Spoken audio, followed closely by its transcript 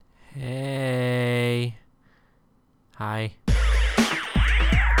Hey. Hi.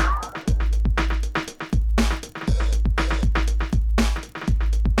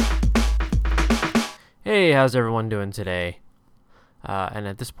 Hey, how's everyone doing today? And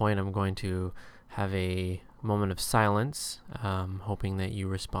at this point, I'm going to have a moment of silence, hoping that you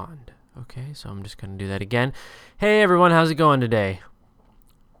respond. Okay, so I'm just going to do that again. Hey, everyone, how's it going today?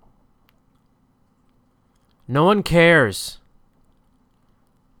 No one cares.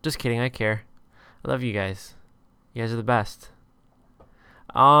 Just kidding, I care. I love you guys. You guys are the best.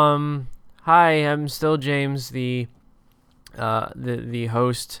 Hi, I'm still James, the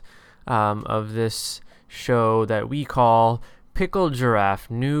host of this show that we call Pickle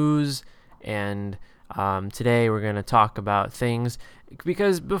Giraffe News, and today we're going to talk about things,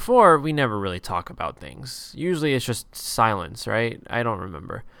 because before we never really talk about things. Usually it's just silence, right? I don't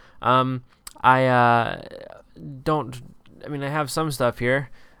remember. I don't, I mean, I have some stuff here.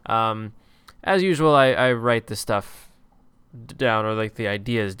 As usual, I write the stuff down, or like the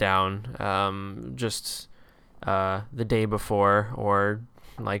ideas down, just the day before, or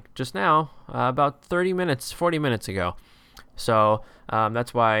like just now, about 30 minutes, 40 minutes ago. So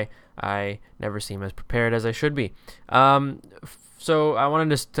that's why I never seem as prepared as I should be. So I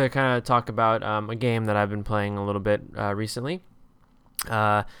wanted to kind of talk about a game that I've been playing a little bit recently.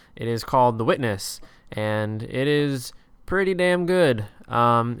 It is called The Witness, and it is pretty damn good.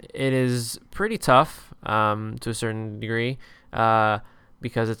 It is pretty tough to a certain degree,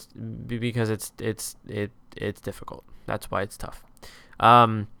 because it's difficult. That's why it's tough.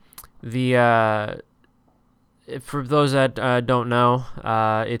 For those that don't know,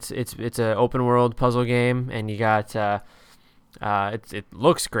 it's an open world puzzle game, and you got it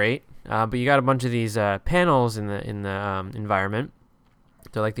looks great, but you got a bunch of these panels in the environment.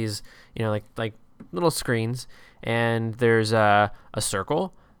 They're like these, like little screens, and there's a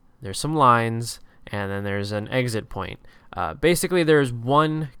circle, there's some lines, and then there's an exit point. Basically, there's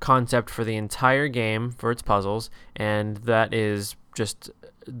one concept for the entire game for its puzzles, and that is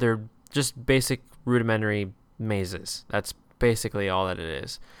they're just basic rudimentary mazes. That's basically all that it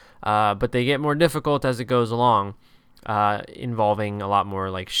is. But they get more difficult as it goes along, involving a lot more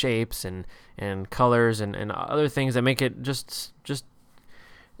like shapes and colors and other things that make it just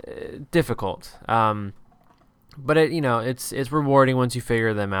difficult. But it's rewarding once you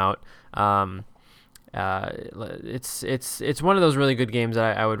figure them out. It's one of those really good games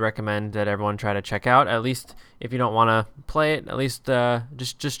that I would recommend that everyone try to check out. At least if you don't want to play it, at least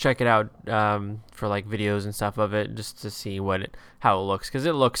just check it out, for like videos and stuff of it, just to see how it looks, because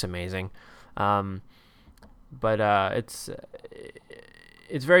it looks amazing. But it's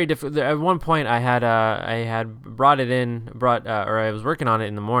very difficult. At one point, I had or I was working on it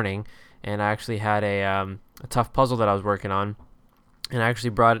in the morning, and I actually had a tough puzzle that I was working on, and I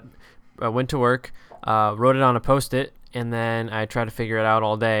actually went to work, wrote it on a Post-it, and then I tried to figure it out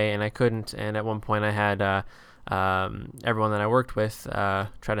all day, and I couldn't. And at one point, I had everyone that I worked with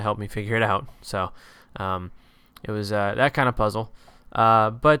try to help me figure it out. So it was that kind of puzzle.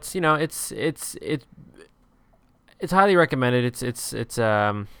 But it's highly recommended. It's like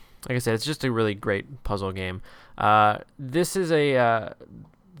I said, it's just a really great puzzle game. This is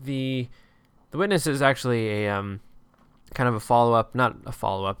the Witness is actually a kind of a follow-up, not a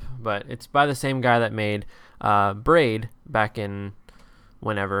follow-up, but it's by the same guy that made Braid back in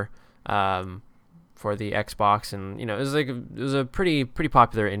whenever, for the Xbox, and it was a pretty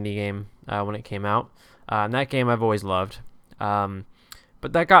popular indie game when it came out. And that game I've always loved. But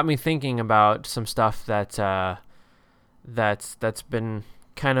that got me thinking about some stuff that's been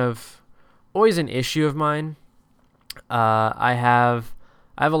kind of always an issue of mine. I have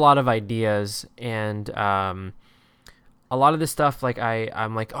a lot of ideas, and a lot of this stuff, like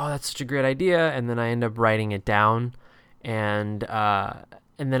I'm like, oh, that's such a great idea, and then I end up writing it down, and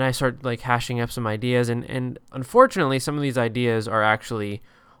then I start like hashing up some ideas, and unfortunately, some of these ideas are actually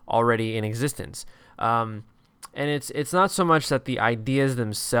already in existence. And it's not so much that the ideas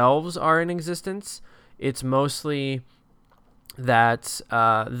themselves are in existence; it's mostly that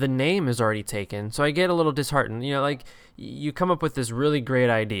the name is already taken. So I get a little disheartened. Like you come up with this really great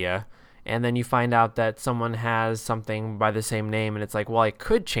idea, and then you find out that someone has something by the same name, and it's like, well, I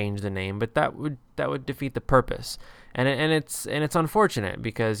could change the name, but that would defeat the purpose. And it's unfortunate,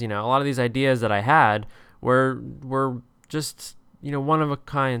 because a lot of these ideas that I had were just one of a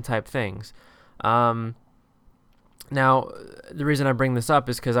kind type things. Now the reason I bring this up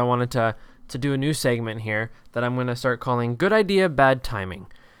is because I wanted to do a new segment here that I'm going to start calling Good Idea, Bad Timing.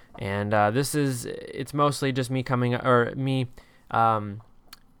 And it's mostly just me telling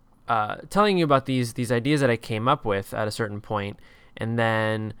you about these ideas that I came up with at a certain point, and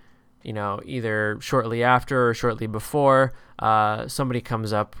then either shortly after or shortly before, somebody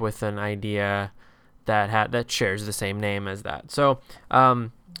comes up with an idea that shares the same name as that. So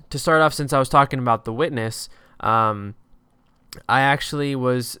to start off, since I was talking about The Witness, I actually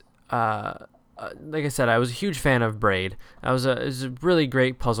was, like I said, I was a huge fan of Braid. It was a really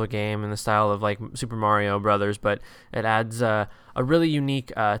great puzzle game in the style of like Super Mario Brothers, but it adds a really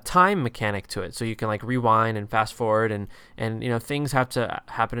unique time mechanic to it. So you can like rewind and fast forward, and things have to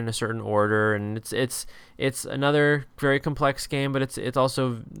happen in a certain order, and it's another very complex game, but it's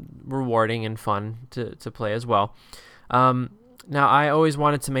also rewarding and fun to play as well. Now I always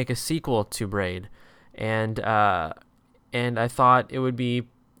wanted to make a sequel to Braid, and I thought it would be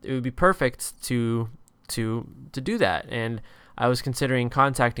perfect to do that. And I was considering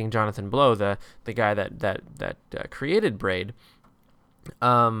contacting Jonathan Blow, the guy that created Braid.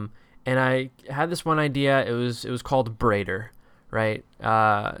 And I had this one idea. It was called Braider, right?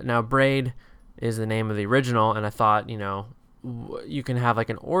 Now Braid is the name of the original, and I thought, you can have like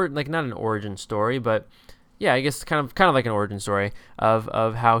not an origin story, but yeah, I guess kind of like an origin story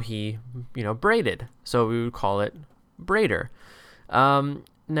of how he braided. So we would call it Braider.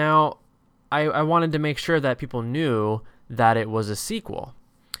 Now, I wanted to make sure that people knew that it was a sequel.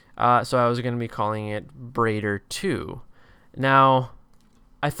 So I was going to be calling it Braider 2. Now,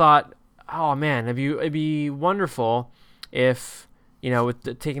 I thought, oh man, it'd be wonderful if,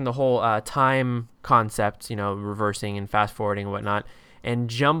 with taking the whole time concept, reversing and fast forwarding and whatnot, and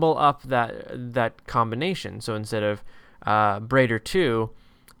jumble up that combination. So instead of Braider 2,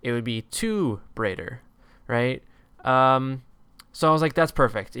 it would be 2 Braider, right? So I was like, that's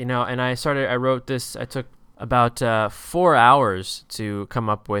perfect, and I wrote this. I took about 4 hours to come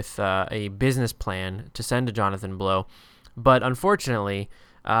up with a business plan to send to Jonathan Blow. But unfortunately,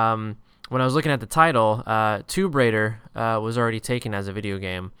 when I was looking at the title, Tomb Raider was already taken as a video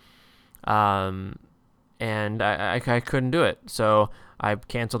game, and I couldn't do it. So I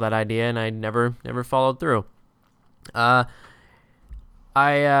canceled that idea, and I never followed through.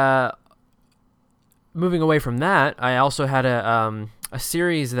 Moving away from that, I also had a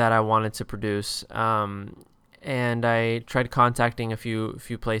series that I wanted to produce, and I tried contacting a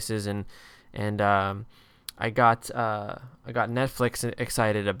few places, and I got Netflix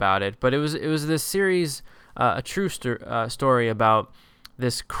excited about it. But it was this series, a true story about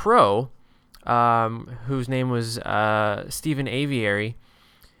this crow, whose name was Stephen Aviary,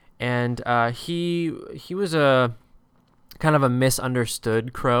 and he was a kind of a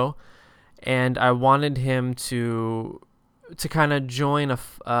misunderstood crow. And I wanted him to kind of join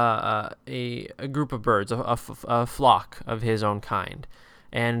a group of birds, a flock of his own kind.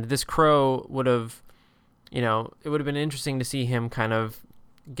 And this crow would have, it would have been interesting to see him kind of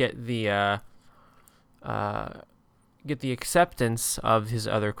get the acceptance of his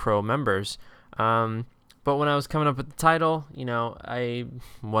other crow members. But when I was coming up with the title, I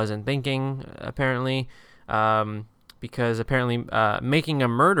wasn't thinking, apparently, because apparently Making a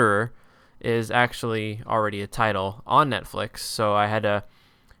Murderer is actually already a title on Netflix, so I had to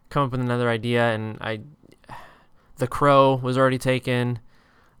come up with another idea, and The Crow was already taken,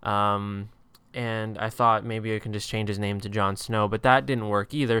 and I thought maybe I can just change his name to Jon Snow, but that didn't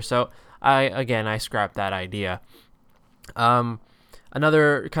work either, so I scrapped that idea.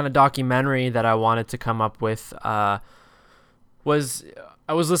 Another kind of documentary that I wanted to come up with was,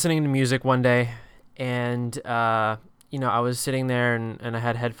 I was listening to music one day, and I was sitting there and I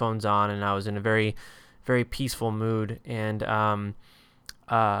had headphones on, and I was in a very, very peaceful mood. And one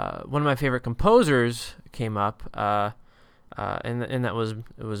of my favorite composers came up, and it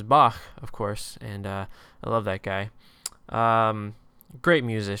was Bach, of course. And I love that guy. Great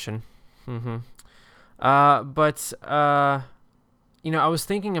musician. But I was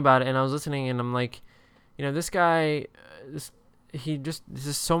thinking about it, and I was listening, and I'm like, this guy, this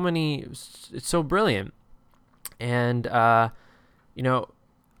is so many. It's so brilliant. And, I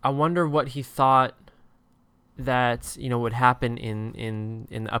wonder what he thought that, would happen in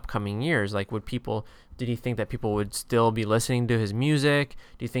the upcoming years. Like, did he think that people would still be listening to his music?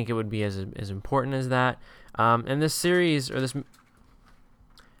 Do you think it would be as important as that? And this series, or this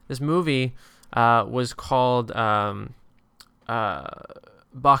movie, was called Bach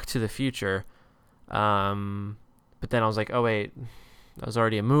to the Future. But then I was like, oh wait, that was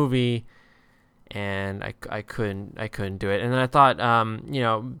already a movie. And I couldn't do it. And then I thought,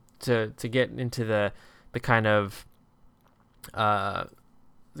 to get into the kind of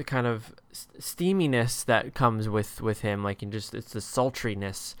steaminess that comes with him, like it's the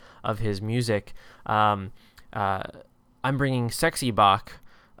sultriness of his music. I'm Bringing Sexy Bach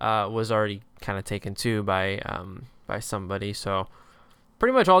was already kind of taken too by somebody, so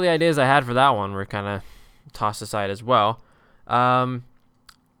pretty much all the ideas I had for that one were kind of tossed aside as well. And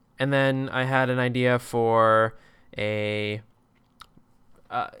then I had an idea for it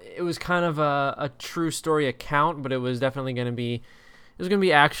was kind of a true story account, but it was definitely going to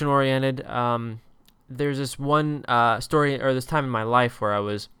be action oriented. There's this one story, or this time in my life where it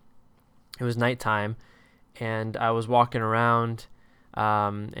was nighttime, and I was walking around,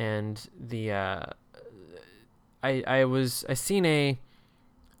 and I seen a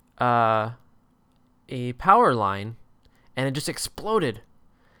power line, and it just exploded.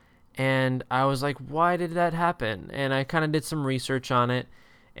 And I was like, why did that happen? And I kind of did some research on it,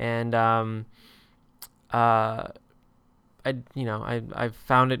 and I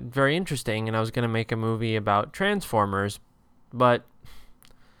found it very interesting, and I was going to make a movie about Transformers, but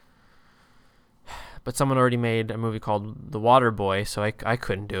someone already made a movie called The Water Boy, so I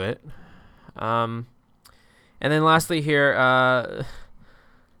couldn't do it. And then lastly here, I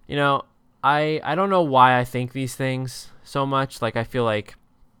don't know why I think these things so much. Like, I feel like,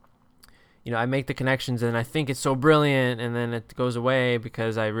 I make the connections and I think it's so brilliant, and then it goes away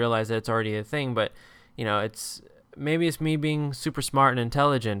because I realize that it's already a thing. But, maybe it's me being super smart and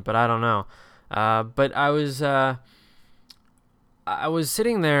intelligent, but I don't know. But I was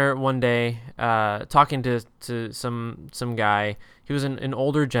sitting there one day talking to some guy. He was an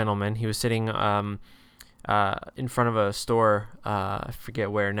older gentleman. He was sitting in front of a store. I forget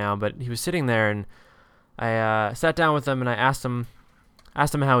where now, but he was sitting there, and I sat down with him and I asked him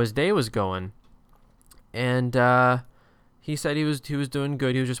how his day was going, and he said he was doing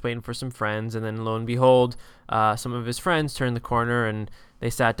good. He was just waiting for some friends, and then lo and behold, some of his friends turned the corner and they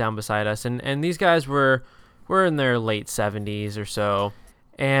sat down beside us, and these guys were in their late 70s or so,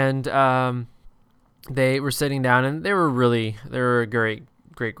 and they were sitting down, and they were a great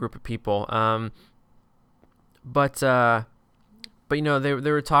group of people. But they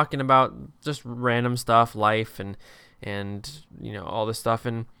were talking about just random stuff, life, and all this stuff,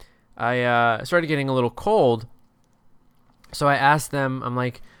 and I started getting a little cold. So I asked them, I'm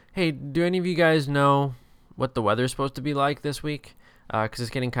like, hey, do any of you guys know what the weather's supposed to be like this week? Because it's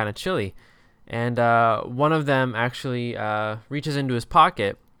getting kind of chilly. And one of them actually reaches into his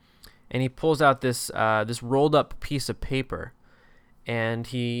pocket, and he pulls out this rolled up piece of paper, and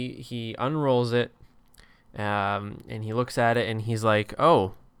he unrolls it, and he looks at it, and he's like,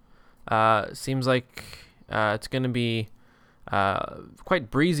 oh, seems like it's going to be quite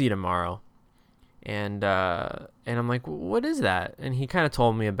breezy tomorrow. And I'm like, what is that? And he kind of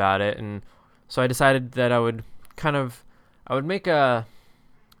told me about it, and so I decided that I would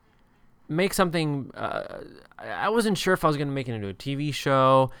make something. I wasn't sure if I was going to make it into a TV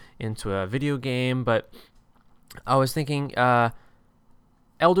show, into a video game, but I was thinking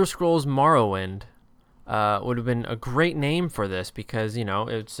Elder Scrolls Morrowind would have been a great name for this, because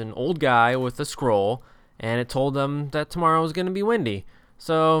it's an old guy with a scroll, and it told them that tomorrow was going to be windy.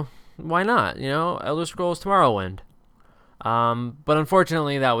 So why not? Elder Scrolls Tomorrowwind. But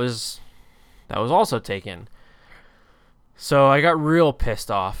unfortunately, that was also taken. So I got real pissed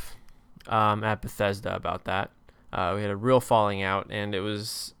off at Bethesda about that. We had a real falling out, and it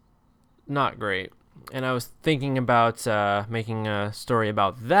was not great. And I was thinking about making a story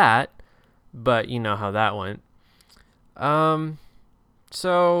about that, but you know how that went.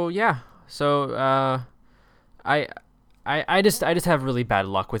 So yeah. So I just have really bad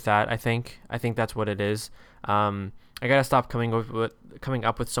luck with that. I think that's what it is. I gotta stop coming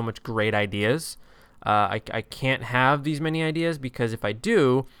up with so much great ideas. I can't have these many ideas, because if I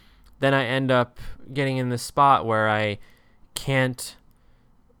do, then I end up getting in this spot where I can't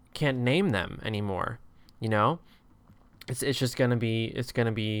name them anymore. It's just gonna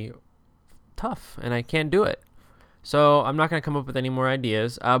be tough, and I can't do it. So I'm not gonna come up with any more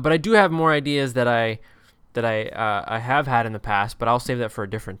ideas. But I do have more ideas that I have had in the past, but I'll save that for a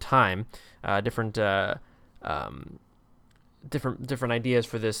different time. Different ideas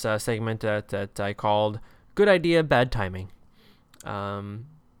for this segment that I called "Good Idea, Bad Timing."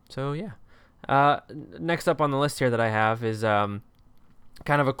 So yeah. Next up on the list here that I have is kind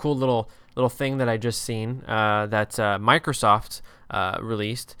of a cool little thing that I just seen that Microsoft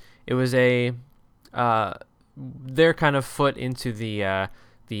released. It was their kind of foot into the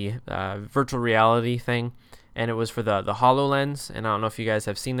virtual reality thing, and it was for the HoloLens. And I don't know if you guys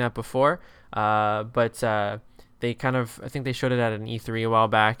have seen that before, but they kind of, I think they showed it at an E3 a while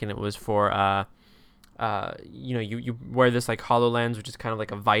back, and it was for you wear this like HoloLens, which is kind of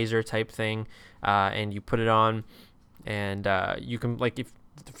like a visor type thing, and you put it on, and you can, like, if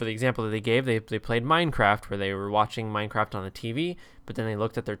for the example that they gave, they played Minecraft, where they were watching Minecraft on the TV, but then they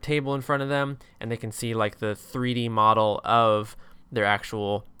looked at their table in front of them, and they can see like the 3D model of their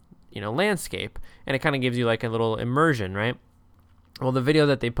actual, landscape, and it kind of gives you like a little immersion, right? Well, the video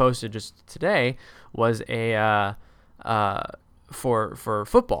that they posted just today was a for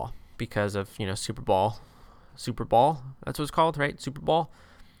football because of Super Bowl, that's what it's called, right? Super Bowl.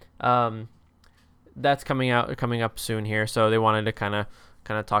 That's coming up soon here, so they wanted to kind of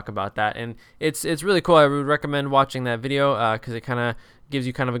talk about that, and it's really cool. I would recommend watching that video because it kind of gives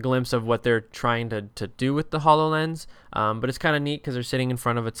you kind of a glimpse of what they're trying to do with the HoloLens. But it's kind of neat because they're sitting in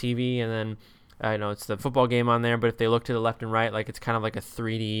front of a TV, and then I know it's the football game on there, but if they look to the left and right, like it's kind of like a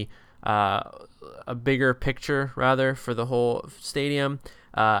 3D, a bigger picture rather for the whole stadium.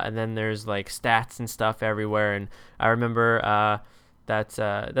 And then there's like stats and stuff everywhere. And I remember that's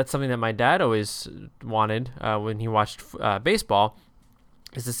something that my dad always wanted when he watched baseball,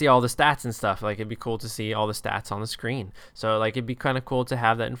 is to see all the stats and stuff. Like, it'd be cool to see all the stats on the screen. So like, it'd be kind of cool to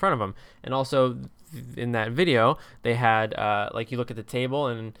have that in front of them. And also in that video, they had like, you look at the table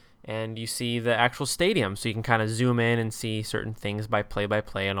and you see the actual stadium, so you can kind of zoom in and see certain things by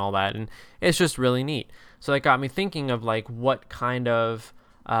play and all that, and it's just really neat. So that got me thinking of like, what kind of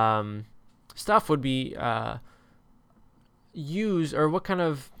stuff would be used, or what kind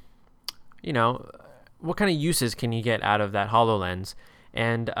of uses can you get out of that HoloLens?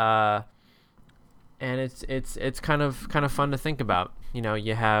 And it's kind of fun to think about.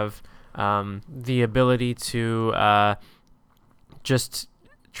 You have the ability to just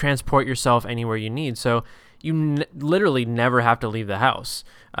transport yourself anywhere you need, so you literally never have to leave the house.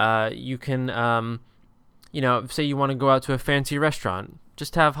 You can say you want to go out to a fancy restaurant,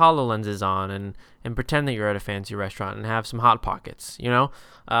 just have HoloLenses on and pretend that you're at a fancy restaurant and have some Hot Pockets. You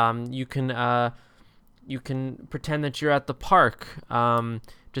can pretend that you're at the park.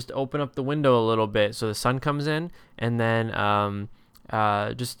 Just open up the window a little bit so the sun comes in, and then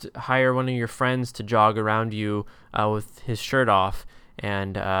just hire one of your friends to jog around you with his shirt off,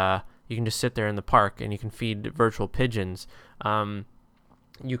 and you can just sit there in the park and you can feed virtual pigeons.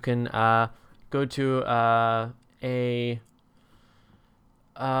 You can go to a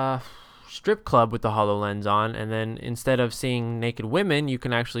strip club with the HoloLens on, and then instead of seeing naked women, you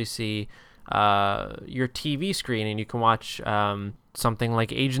can actually see your TV screen, and you can watch something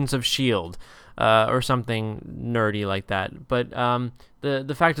like Agents of S.H.I.E.L.D. Or something nerdy like that. But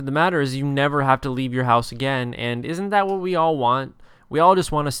the fact of the matter is, you never have to leave your house again, and isn't that what we all want? We all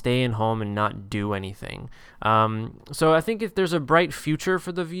just want to stay in home and not do anything. So I think if there's a bright future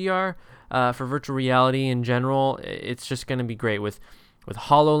for the VR, for virtual reality in general, it's just going to be great with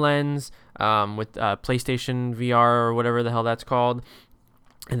HoloLens, with PlayStation VR or whatever the hell that's called.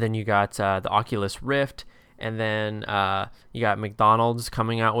 And then you got the Oculus Rift, and then you got McDonald's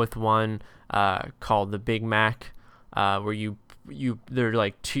coming out with one called the Big Mac, where they're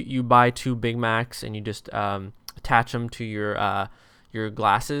like you buy 2 Big Macs and you just attach them to your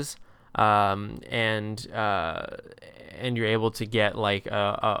glasses, and you're able to get like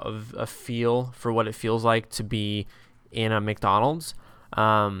a feel for what it feels like to be in a McDonald's.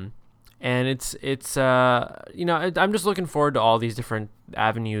 And it's I'm just looking forward to all these different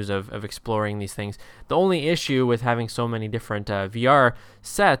avenues of exploring these things. The only issue with having so many different VR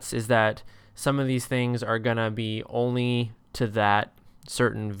sets is that some of these things are gonna be only to that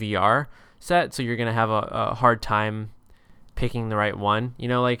certain VR set, so you're gonna have a hard time picking the right one.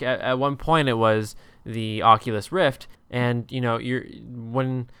 Like at one point it was the Oculus Rift, and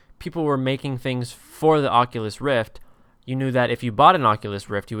when people were making things for the Oculus Rift, you knew that if you bought an Oculus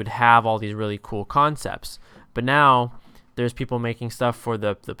Rift, you would have all these really cool concepts. But now there's people making stuff for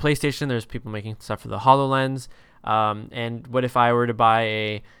the PlayStation. There's people making stuff for the HoloLens. And what if I were to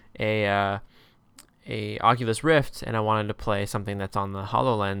buy a Oculus Rift and I wanted to play something that's on the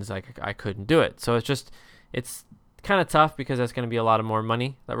HoloLens? Like, I couldn't do it. So it's kind of tough, because that's going to be a lot of more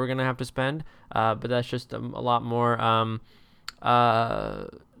money that we're going to have to spend. But that's just a lot more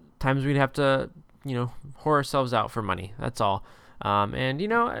times we'd have to whore ourselves out for money. That's all. And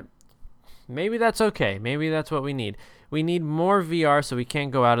maybe that's okay. Maybe that's what we need. We need more VR so we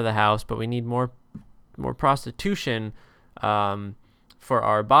can't go out of the house, but we need more prostitution for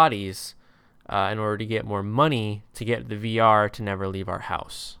our bodies in order to get more money to get the VR to never leave our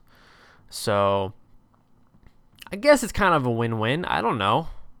house. So I guess it's kind of a win-win. I don't know.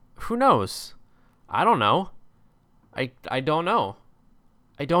 Who knows? I don't know. I don't know.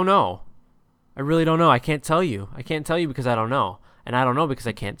 I don't know. I really don't know. I can't tell you. I can't tell you because I don't know. And I don't know because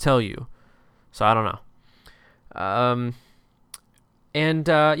I can't tell you. So I don't know.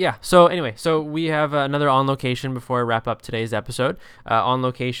 So anyway, so we have another On Location before I wrap up today's episode. On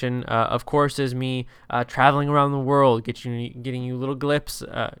Location, of course, is me traveling around the world, getting you little glips.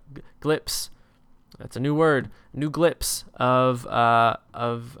 that's a new word, new glimpse of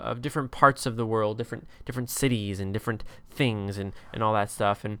different parts of the world, different cities and different things and all that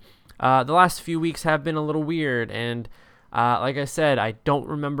stuff. And the last few weeks have been a little weird, and like I said, I don't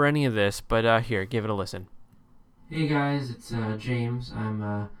remember any of this, but here, give it a listen. Hey guys, it's James.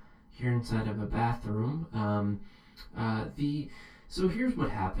 I'm here inside of a bathroom. So here's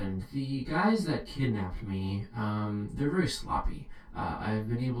what happened. The guys that kidnapped me, they're very sloppy. I've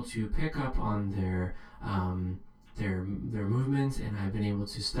been able to pick up on their movements, and I've been able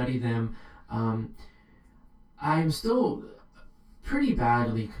to study them. I'm still pretty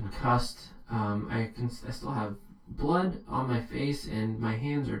badly concussed. I still have blood on my face, and my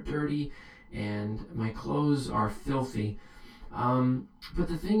hands are dirty, and my clothes are filthy. But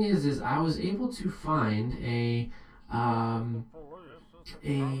the thing is I was able to find a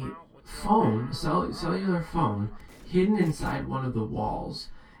phone, cellular phone, hidden inside one of the walls,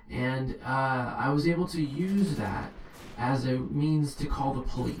 and I was able to use that as a means to call the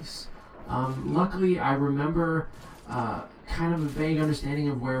police. Luckily, I remember kind of a vague understanding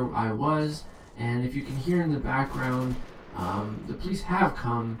of where I was, and if you can hear in the background, the police have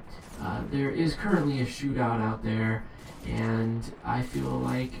come. There is currently a shootout out there, and I feel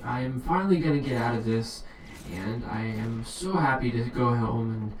like I am finally going to get out of this, and I am so happy to go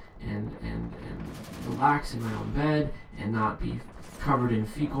home and relax in my own bed and not be covered in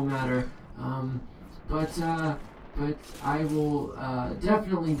fecal matter. But I will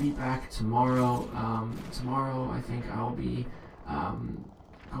definitely be back tomorrow. Tomorrow I think I'll be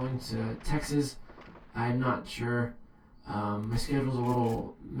going to Texas. I'm not sure. My schedule's a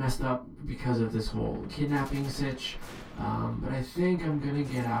little messed up because of this whole kidnapping sitch. But I think I'm going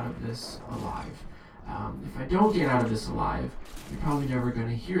to get out of this alive. If I don't get out of this alive, you're probably never going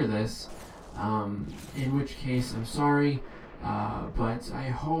to hear this, in which case I'm sorry, but I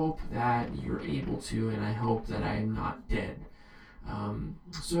hope that you're able to, and I hope that I am not dead.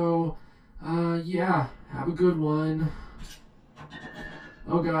 Yeah, have a good one.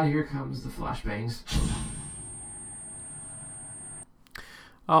 Oh god, here comes the flashbangs.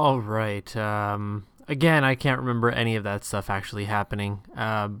 Alright, again, I can't remember any of that stuff actually happening,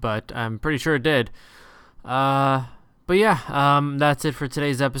 but I'm pretty sure it did. But yeah, that's it for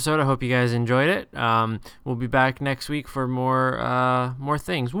today's episode. I hope you guys enjoyed it. We'll be back next week for more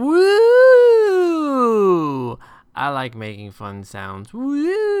things. Woo! I like making fun sounds.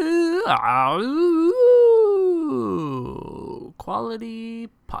 Woo! Quality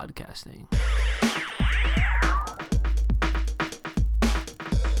podcasting.